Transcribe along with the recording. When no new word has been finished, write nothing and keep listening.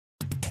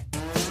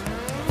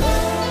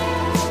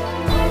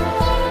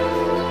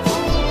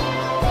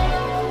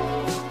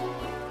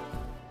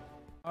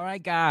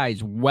right,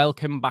 guys,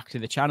 welcome back to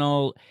the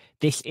channel.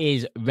 This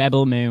is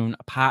Rebel Moon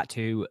Part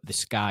 2, The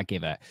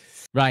SCARGIVER.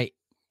 Right,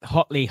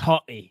 hotly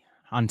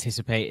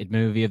anticipated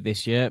movie of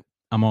this year.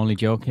 I'm only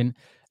joking.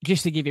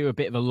 Just to give you a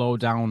bit of a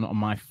lowdown on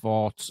my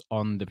thoughts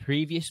on the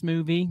previous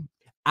movie,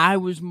 I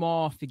was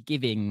more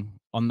forgiving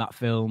on that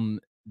film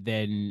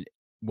than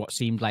what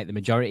seemed like the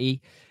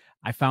majority.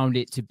 I found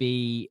it to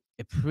be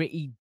a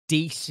pretty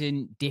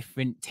decent,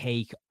 different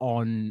take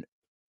on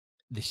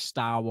the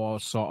Star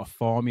Wars sort of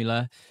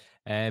formula.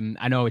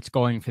 I know it's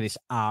going for this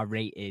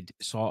R-rated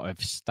sort of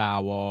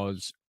Star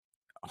Wars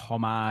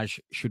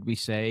homage, should we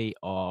say,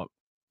 or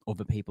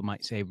other people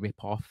might say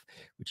rip-off,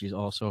 which is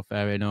also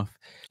fair enough.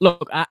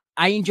 Look,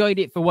 I enjoyed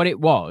it for what it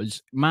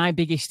was. My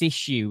biggest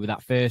issue with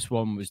that first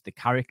one was the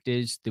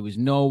characters. There was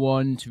no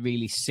one to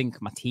really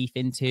sink my teeth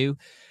into.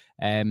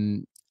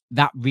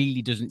 That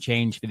really doesn't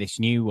change for this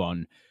new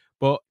one.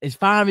 But as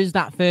far as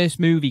that first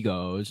movie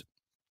goes,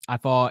 I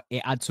thought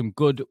it had some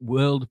good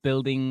world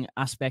building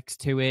aspects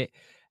to it.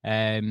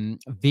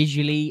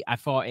 Visually, I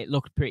thought it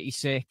looked pretty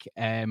sick.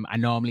 I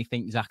normally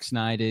think Zack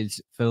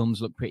Snyder's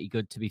films look pretty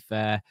good, to be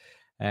fair.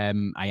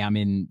 I am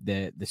in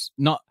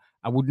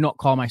I would not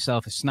call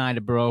myself a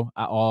Snyder bro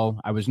at all.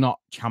 I was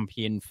not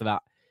champion for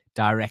that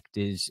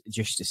director's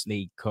Justice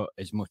League cut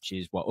as much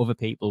as what other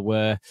people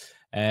were.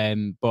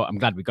 But I'm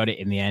glad we got it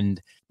in the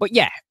end. But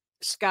yeah,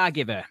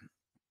 SCARGIVER.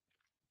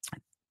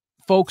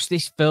 Folks,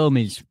 this film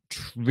is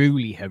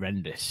truly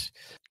horrendous.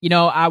 You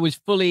know, I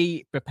was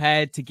fully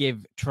prepared to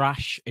give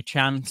trash a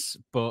chance,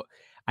 but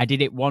I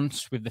did it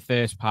once with the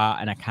first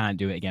part and I can't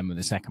do it again with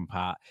the second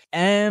part.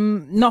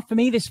 Not for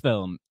me, this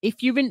film.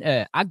 If you're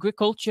into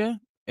agriculture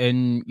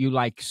and you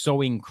like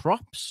sowing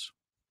crops,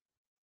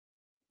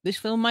 this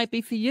film might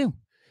be for you.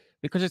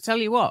 Because I tell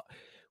you what,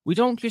 we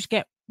don't just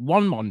get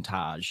one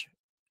montage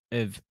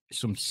of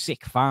some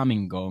sick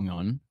farming going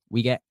on.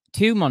 We get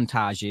two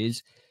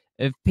montages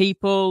of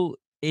people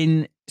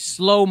in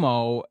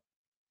slow-mo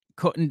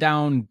cutting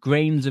down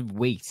grains of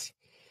wheat.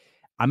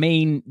 I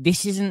mean,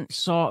 this isn't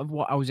sort of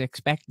what I was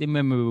expecting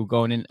when we were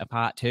going into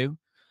part 2.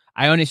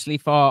 I honestly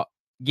thought,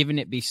 given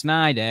it be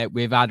Snyder,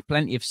 we've had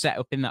plenty of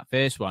setup in that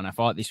first one. I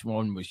thought this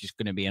one was just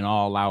going to be an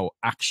all-out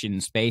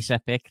action space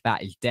epic.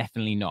 That is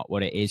definitely not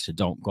what it is, so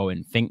don't go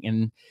in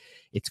thinking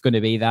it's going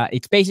to be that.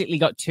 It's basically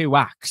got two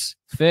acts.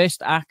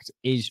 First act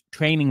is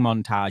training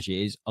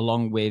montages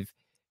along with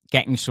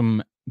getting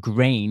some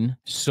grain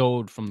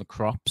sold from the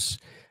crops.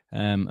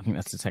 I think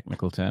that's the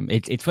technical term.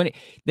 It's funny.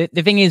 The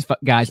thing is,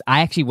 guys,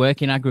 I actually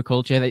work in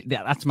agriculture.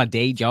 That's my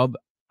day job.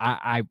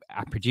 I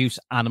produce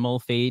animal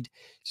feed.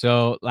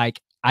 So,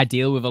 like, I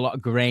deal with a lot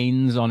of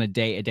grains on a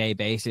day-to-day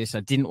basis. I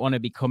didn't want to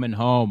be coming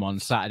home on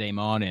Saturday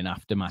morning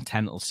after my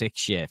 10 till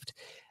 6 shift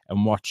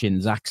and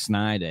watching Zack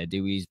Snyder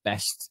do his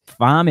best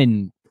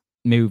farming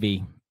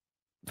movie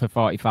for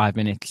 45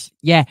 minutes.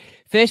 Yeah,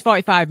 first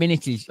 45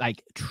 minutes is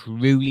like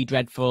truly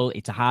dreadful.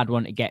 It's a hard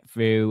one to get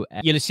through.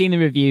 You'll have seen the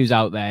reviews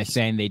out there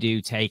saying they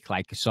do take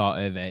like a sort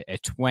of a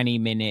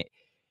 20-minute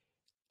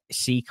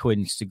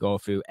sequence to go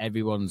through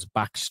everyone's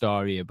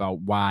backstory about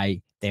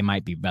why they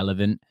might be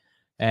relevant.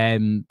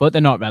 But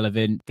they're not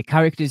relevant. The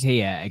characters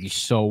here are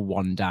just so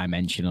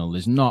one-dimensional.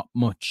 There's not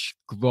much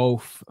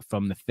growth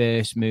from the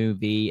first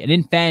movie. And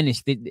in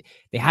fairness, they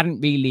hadn't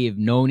really have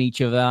known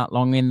each other that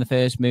long in the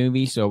first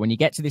movie. So when you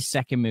get to this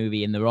second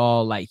movie and they're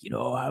all like, you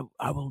know,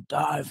 I will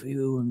die for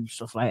you and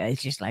stuff like that,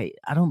 it's just like,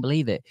 I don't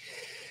believe it.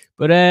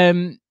 But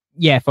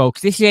yeah,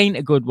 folks, this ain't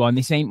a good one.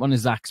 This ain't one of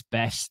Zack's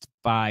best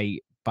by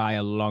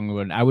a long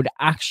run. I would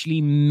actually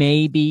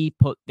maybe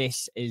put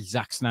this as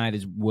Zack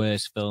Snyder's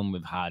worst film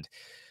we've had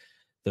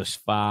thus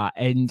far.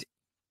 And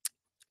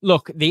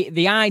look,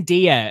 the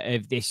idea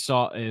of this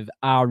sort of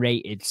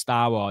R-rated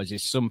Star Wars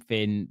is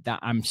something that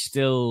I'm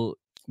still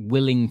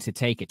willing to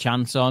take a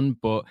chance on,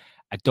 but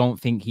I don't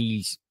think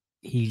he's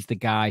the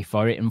guy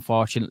for it,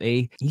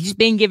 unfortunately. He's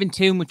been given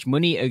too much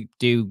money to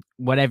do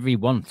whatever he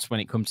wants when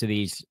it comes to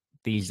these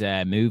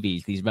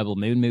movies, these Rebel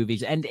Moon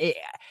movies. And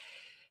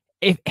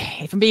if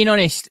I'm being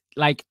honest,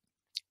 like,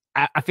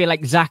 I feel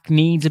like Zack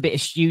needs a bit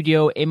of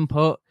studio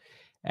input,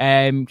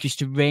 just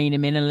to rein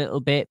him in a little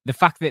bit. The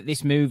fact that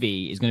this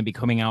movie is going to be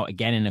coming out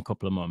again in a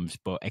couple of months,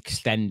 but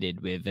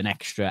extended with an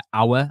extra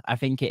hour, I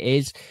think it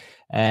is.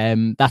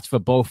 That's for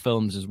both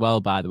films as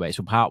well, by the way.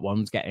 So part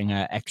 1's getting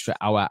an extra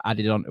hour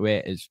added onto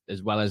it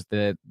as well as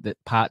the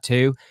part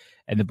 2,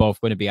 and they're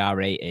both going to be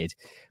R-rated.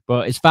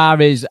 But as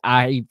far as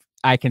I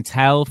can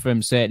tell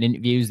from certain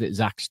interviews that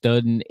Zack's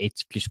done,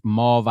 it's just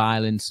more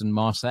violence and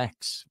more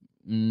sex.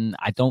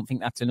 I don't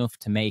think that's enough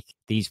to make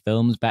these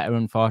films better,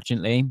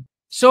 unfortunately.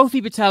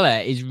 Sophie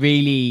Botella is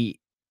really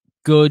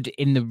good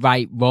in the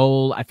right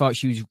role. I thought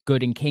she was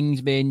good in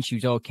Kingsman. She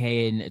was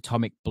okay in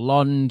Atomic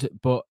Blonde,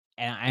 but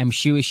I'm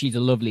sure she's a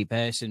lovely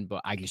person,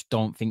 but I just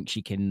don't think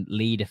she can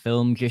lead a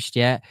film just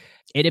yet.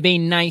 It'd have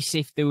been nice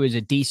if there was a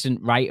decent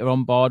writer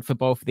on board for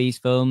both of these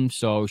films,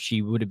 so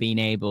she would have been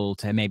able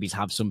to maybe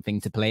have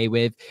something to play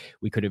with.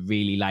 We could have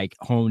really like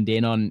honed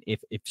in on if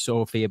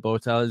Sophia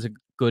Botella is a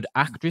good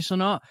actress or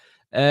not.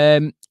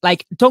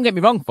 Like, don't get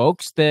me wrong,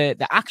 folks.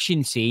 The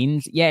action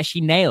scenes, yeah, she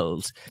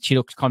nails. She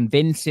looks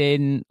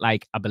convincing.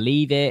 Like, I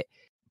believe it.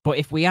 But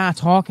if we are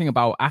talking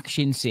about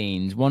action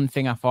scenes, one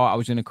thing I thought I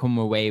was going to come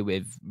away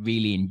with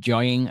really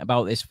enjoying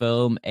about this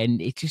film,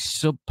 and it's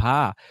just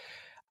subpar.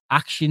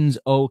 Action's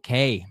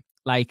okay.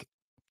 Like,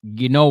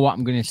 you know what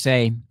I'm going to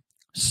say.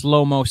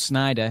 Slow-mo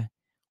Snyder,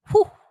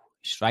 whew,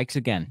 strikes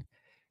again.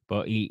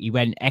 But he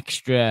went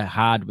extra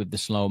hard with the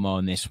slow-mo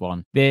in this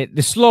one. The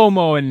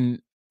slow-mo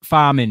and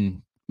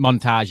farming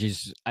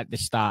montages at the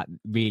start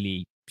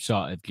really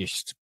sort of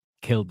just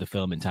killed the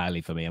film entirely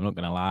for me. I'm not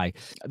going to lie.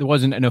 There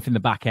wasn't enough in the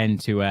back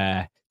end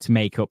to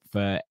make up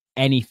for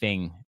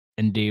anything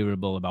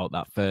endurable about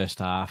that first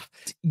half.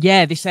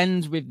 Yeah, this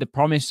ends with the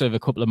promise of a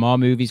couple of more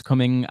movies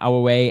coming our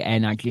way,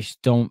 and I just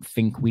don't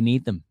think we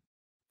need them.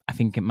 I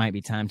think it might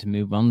be time to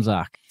move on,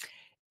 Zach.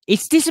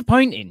 It's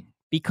disappointing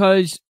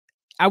because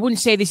I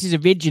wouldn't say this is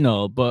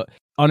original, but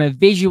on a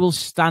visual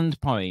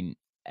standpoint,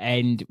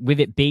 and with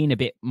it being a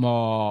bit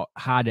more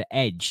harder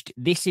edged,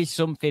 this is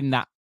something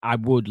that I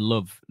would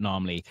love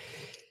normally.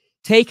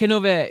 Take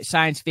another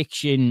science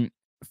fiction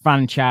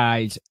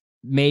franchise,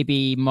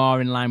 maybe more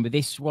in line with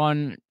this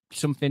one,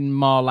 something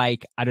more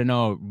like, I don't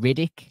know,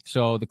 Riddick.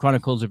 So the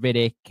Chronicles of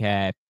Riddick,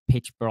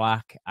 Pitch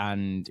Black,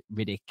 and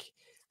Riddick,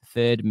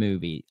 third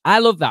movie. I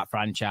love that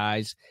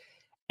franchise.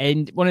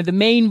 And one of the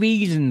main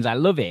reasons I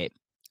love it,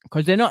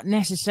 because they're not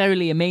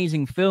necessarily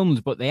amazing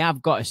films, but they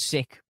have got a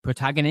sick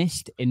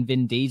protagonist in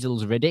Vin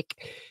Diesel's Riddick.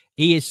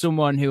 He is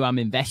someone who I'm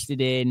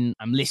invested in.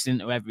 I'm listening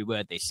to every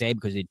word they say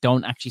because they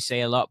don't actually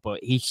say a lot,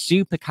 but he's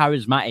super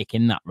charismatic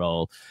in that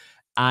role.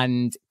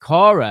 And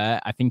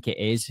Cora, I think it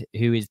is,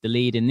 who is the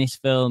lead in this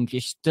film,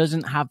 just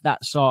doesn't have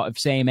that sort of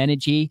same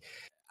energy.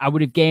 I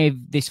would have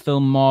gave this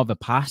film more of a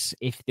pass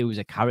if there was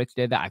a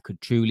character that I could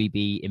truly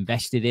be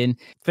invested in.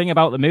 Thing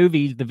about the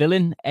movie, the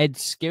villain, Ed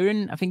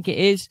Skirren, I think it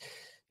is,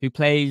 who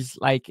plays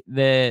like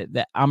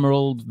the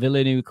emerald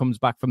villain who comes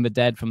back from the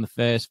dead from the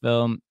first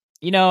film.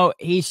 You know,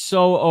 he's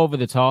so over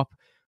the top.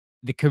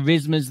 The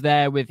charisma's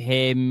there with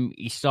him.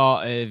 He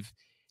sort of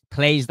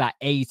plays that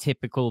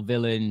atypical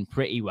villain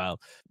pretty well.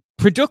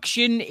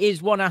 Production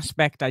is one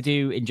aspect I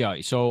do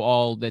enjoy. So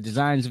all the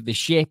designs of the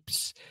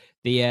ships,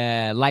 the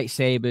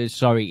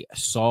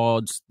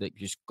swords that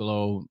just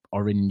glow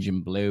orange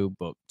and blue,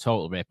 but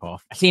total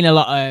rip-off. I've seen a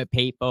lot of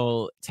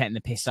people taking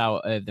the piss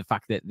out of the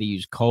fact that they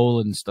use coal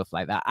and stuff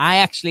like that. I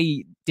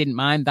actually didn't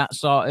mind that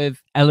sort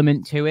of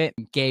element to it.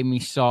 It gave me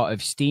sort of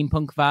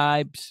steampunk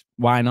vibes.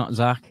 Why not,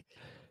 Zach?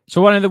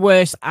 So one of the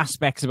worst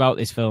aspects about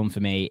this film for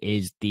me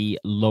is the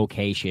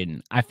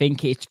location. I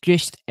think it's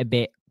just a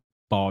bit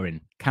boring.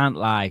 Can't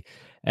lie.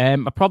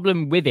 My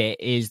problem with it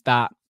is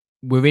that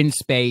we're in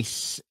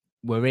space.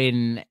 We're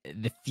in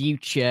the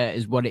future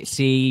is what it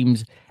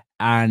seems.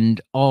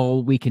 And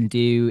all we can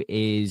do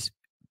is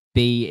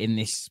be in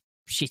this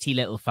shitty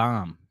little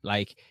farm.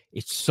 Like,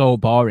 it's so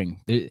boring.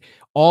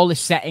 All the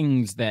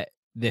settings that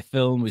the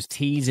film was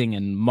teasing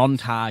and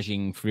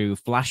montaging through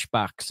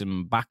flashbacks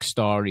and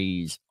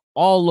backstories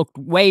all looked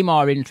way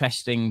more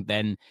interesting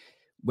than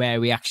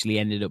where we actually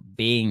ended up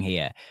being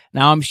here.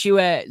 Now, I'm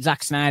sure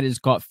Zack Snyder's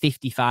got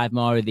 55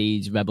 more of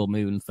these Rebel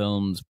Moon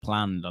films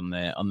planned on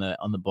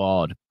the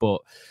board,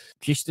 but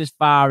just as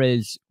far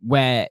as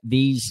where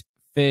these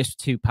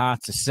first two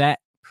parts are set,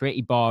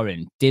 pretty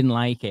boring. Didn't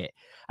like it.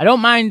 I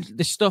don't mind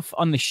the stuff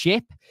on the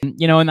ship.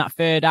 You know, in that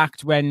third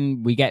act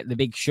when we get the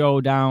big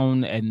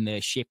showdown and the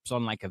ship's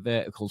on like a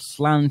vertical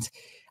slant,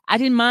 I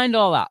didn't mind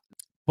all that.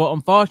 But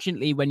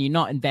unfortunately, when you're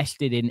not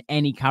invested in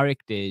any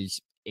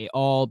characters, it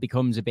all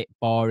becomes a bit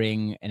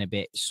boring and a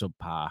bit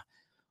subpar,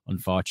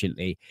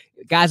 unfortunately.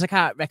 Guys, I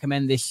can't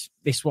recommend this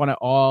one at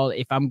all.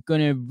 If I'm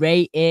going to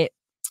rate it,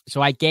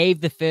 so I gave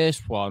the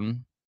first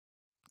one,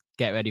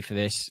 get ready for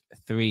this,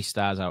 3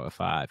 stars out of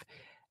 5.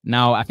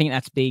 Now, I think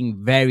that's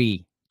being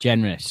very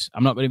generous.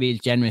 I'm not going to be as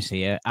generous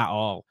here at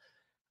all.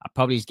 I'd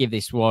probably just give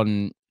this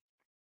one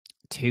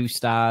 2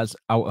 stars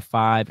out of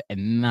 5,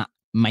 and that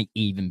might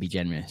even be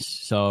generous.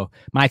 So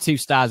my 2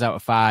 stars out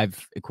of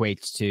 5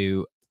 equates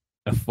to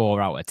a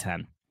 4 out of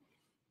 10.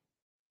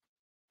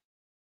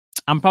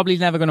 I'm probably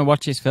never going to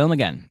watch this film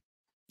again.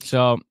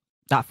 So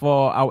that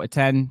 4 out of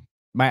 10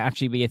 might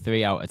actually be a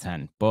 3 out of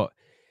 10. But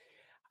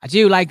I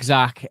do like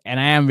Zack, and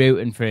I am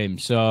rooting for him.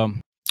 So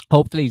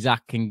hopefully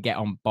Zack can get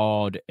on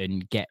board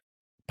and get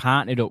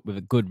partnered up with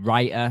a good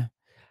writer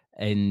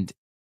and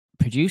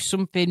produce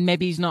something.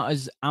 Maybe he's not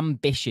as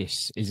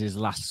ambitious as his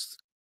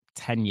last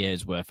 10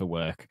 years worth of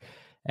work.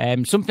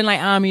 Something like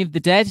Army of the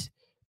Dead,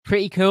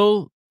 pretty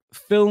cool.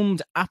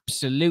 Filmed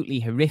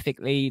absolutely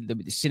horrifically. The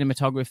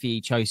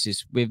cinematography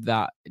choices with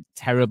that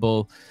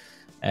terrible,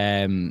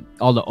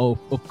 all the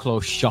up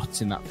close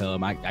shots in that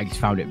film, I just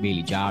found it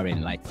really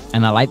jarring.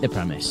 And I like the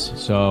premise,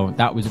 so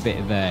that was a bit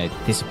of a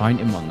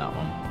disappointing one, that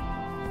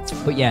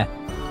one. But yeah,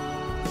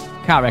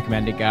 can't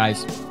recommend it,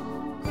 guys.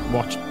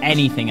 Watch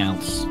anything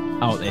else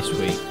out this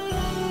week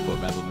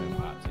but Rebel Moon.